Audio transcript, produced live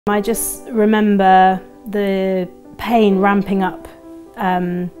I just remember the pain ramping up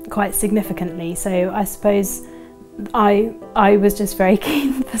quite significantly, so I suppose I was just very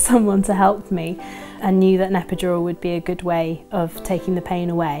keen for someone to help me and knew that an epidural would be a good way of taking the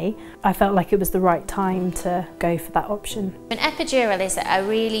pain away. I felt like it was the right time to go for that option. An epidural is a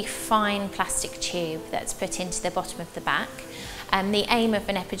really fine plastic tube that's put into the bottom of the back. The aim of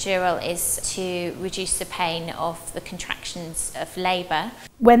an epidural is to reduce the pain of the contractions of labour.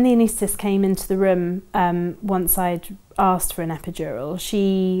 When the anaesthetist came into the room, once I'd asked for an epidural,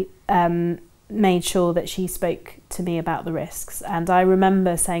 she made sure that she spoke to me about the risks, and I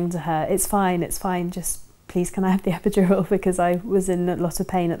remember saying to her, it's fine, just please can I have the epidural, because I was in a lot of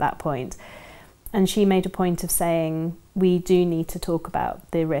pain at that point. And she made a point of saying, we do need to talk about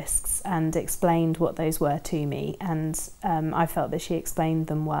the risks, and explained what those were to me, and I felt that she explained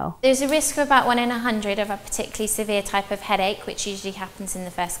them well. There's a risk of about 1 in 100 of a particularly severe type of headache, which usually happens in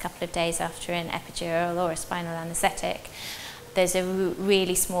the first couple of days after an epidural or a spinal anaesthetic. There's a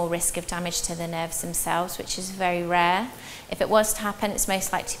really small risk of damage to the nerves themselves, which is very rare. If it was to happen, it's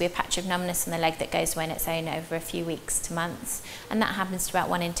most likely to be a patch of numbness on the leg that goes away on its own over a few weeks to months, and that happens to about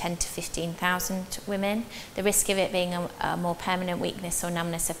 1 in 10 to 15,000 women. The risk of it being a more permanent weakness or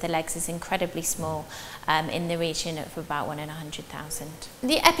numbness of the legs is incredibly small, in the region of about 1 in 100,000.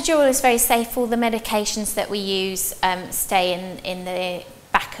 The epidural is very safe. All the medications that we use stay in the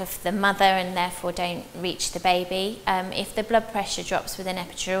back of the mother and therefore don't reach the baby. If the blood pressure drops with an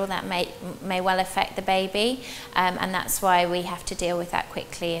epidural, that may well affect the baby, and that's why we have to deal with that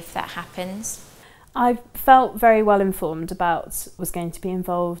quickly if that happens. I felt very well informed about what was going to be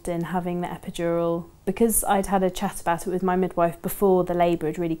involved in having the epidural. Because I'd had a chat about it with my midwife before the labour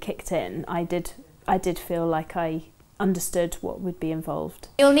had really kicked in, I did feel like I understood what would be involved.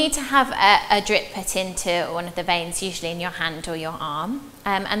 You'll need to have a drip put into one of the veins, usually in your hand or your arm,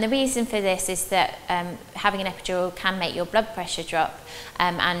 and the reason for this is that having an epidural can make your blood pressure drop,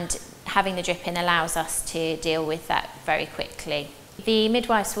 and having the drip in allows us to deal with that very quickly. The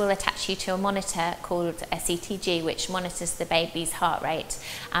midwives will attach you to a monitor called a CTG, which monitors the baby's heart rate,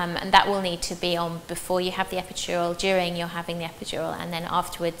 and that will need to be on before you have the epidural, during you're having the epidural, and then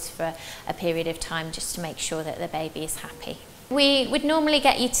afterwards for a period of time, just to make sure that the baby is happy. We would normally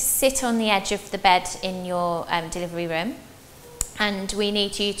get you to sit on the edge of the bed in your delivery room, and we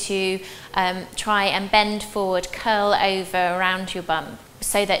need you to try and bend forward, curl over around your bum,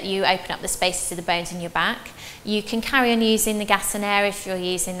 so that you open up the spaces of the bones in your back. You can carry on using the gas and air if you're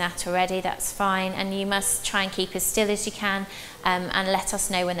using that already, that's fine, and you must try and keep as still as you can, and let us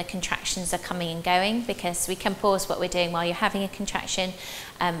know when the contractions are coming and going, because we can pause what we're doing while you're having a contraction,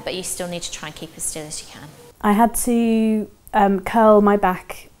 but you still need to try and keep as still as you can. I had to curl my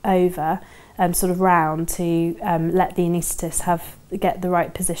back over, sort of round, to let the anaesthetist get the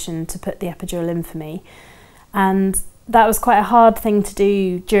right position to put the epidural in for me, and that was quite a hard thing to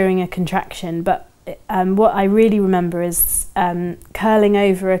do during a contraction, but what I really remember is curling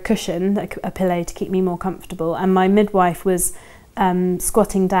over a cushion, a pillow, to keep me more comfortable, and my midwife was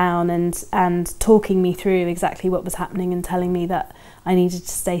squatting down and talking me through exactly what was happening, and telling me that I needed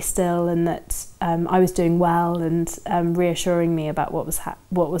to stay still, and that I was doing well, and reassuring me about what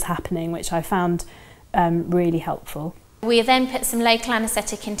was happening, which I found really helpful. We then put some local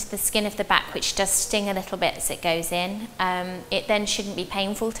anaesthetic into the skin of the back, which does sting a little bit as it goes in. It then shouldn't be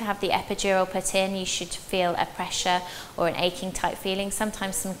painful to have the epidural put in. You should feel a pressure or an aching type feeling,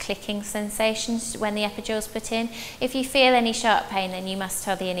 sometimes some clicking sensations when the epidural is put in. If you feel any sharp pain, then you must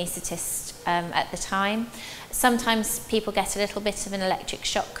tell the anaesthetist at the time. Sometimes people get a little bit of an electric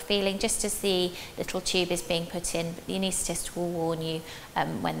shock feeling just as the little tube is being put in, but the anaesthetist will warn you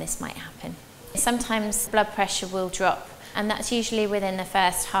when this might happen. Sometimes blood pressure will drop, and that's usually within the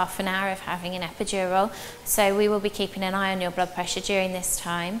first half an hour of having an epidural, so we will be keeping an eye on your blood pressure during this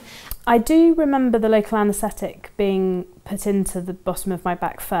time. I do remember the local anaesthetic being put into the bottom of my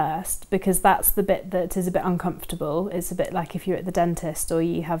back first, because that's the bit that is a bit uncomfortable. It's a bit like if you're at the dentist or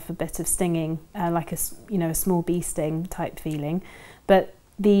you have a bit of stinging, like a small bee sting type feeling, but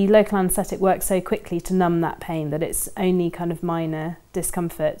the local anaesthetic works so quickly to numb that pain that it's only kind of minor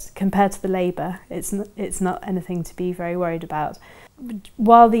discomfort compared to the labour. It's not anything to be very worried about.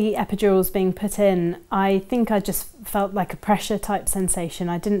 While the epidural was being put in, I think I just felt like a pressure type sensation.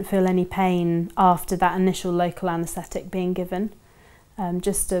 I didn't feel any pain after that initial local anaesthetic being given.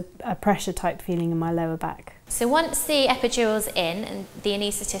 Just a pressure type feeling in my lower back. So once the epidural's in, and the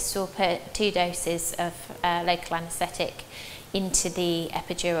anaesthetist will put 2 doses of local anaesthetic into the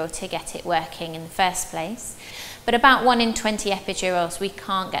epidural to get it working in the first place. But about 1 in 20 epidurals, we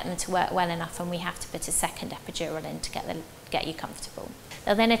can't get them to work well enough, and we have to put a second epidural in to get you comfortable.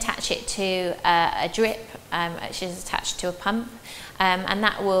 They'll then attach it to a drip, which is attached to a pump, and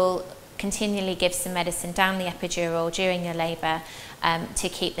that will continually give some medicine down the epidural during your labour to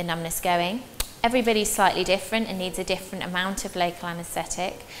keep the numbness going. Everybody's slightly different and needs a different amount of local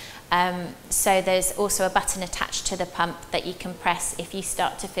anaesthetic. So there's also a button attached to the pump that you can press if you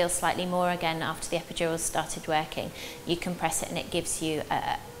start to feel slightly more again after the epidural started working. You can press it and it gives you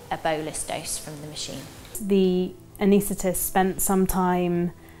a bolus dose from the machine. The anaesthetist spent some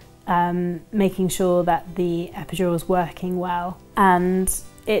time making sure that the epidural was working well, and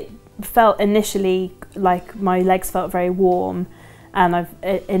it felt initially like my legs felt very warm, and I've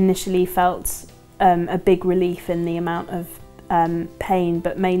initially felt a big relief in the amount of pain,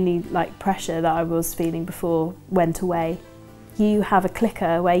 but mainly like pressure that I was feeling before went away. You have a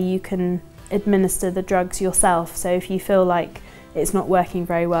clicker where you can administer the drugs yourself, so if you feel like it's not working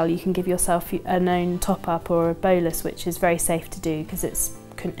very well, you can give yourself a known top-up or a bolus, which is very safe to do because it's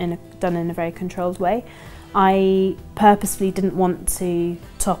done in a very controlled way. I purposefully didn't want to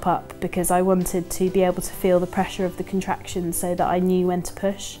top up because I wanted to be able to feel the pressure of the contractions so that I knew when to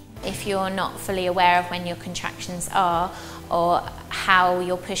push. If you're not fully aware of when your contractions are or how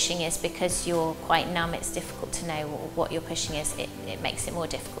your pushing is because you're quite numb, it's difficult to know what your pushing is. It makes it more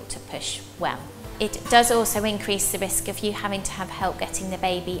difficult to push well. It does also increase the risk of you having to have help getting the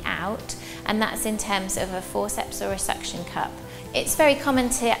baby out, and that's in terms of a forceps or a suction cup. It's very common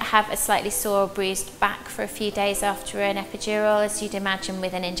to have a slightly sore or bruised back for a few days after an epidural, as you'd imagine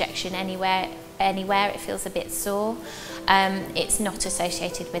with an injection anywhere it feels a bit sore. It's not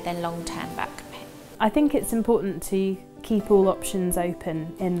associated with a long-term back pain. I think it's important to keep all options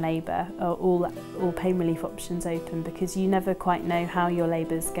open in labour, or all pain relief options open, because you never quite know how your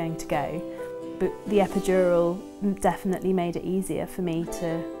labour's going to go. But the epidural definitely made it easier for me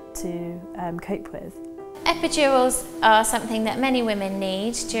to cope with. Epidurals are something that many women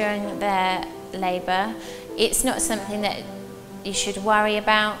need during their labour. It's not something that you should worry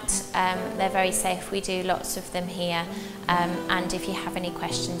about. They're very safe. We do lots of them here. And if you have any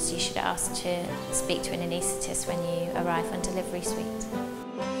questions, you should ask to speak to an anaesthetist when you arrive on delivery suite.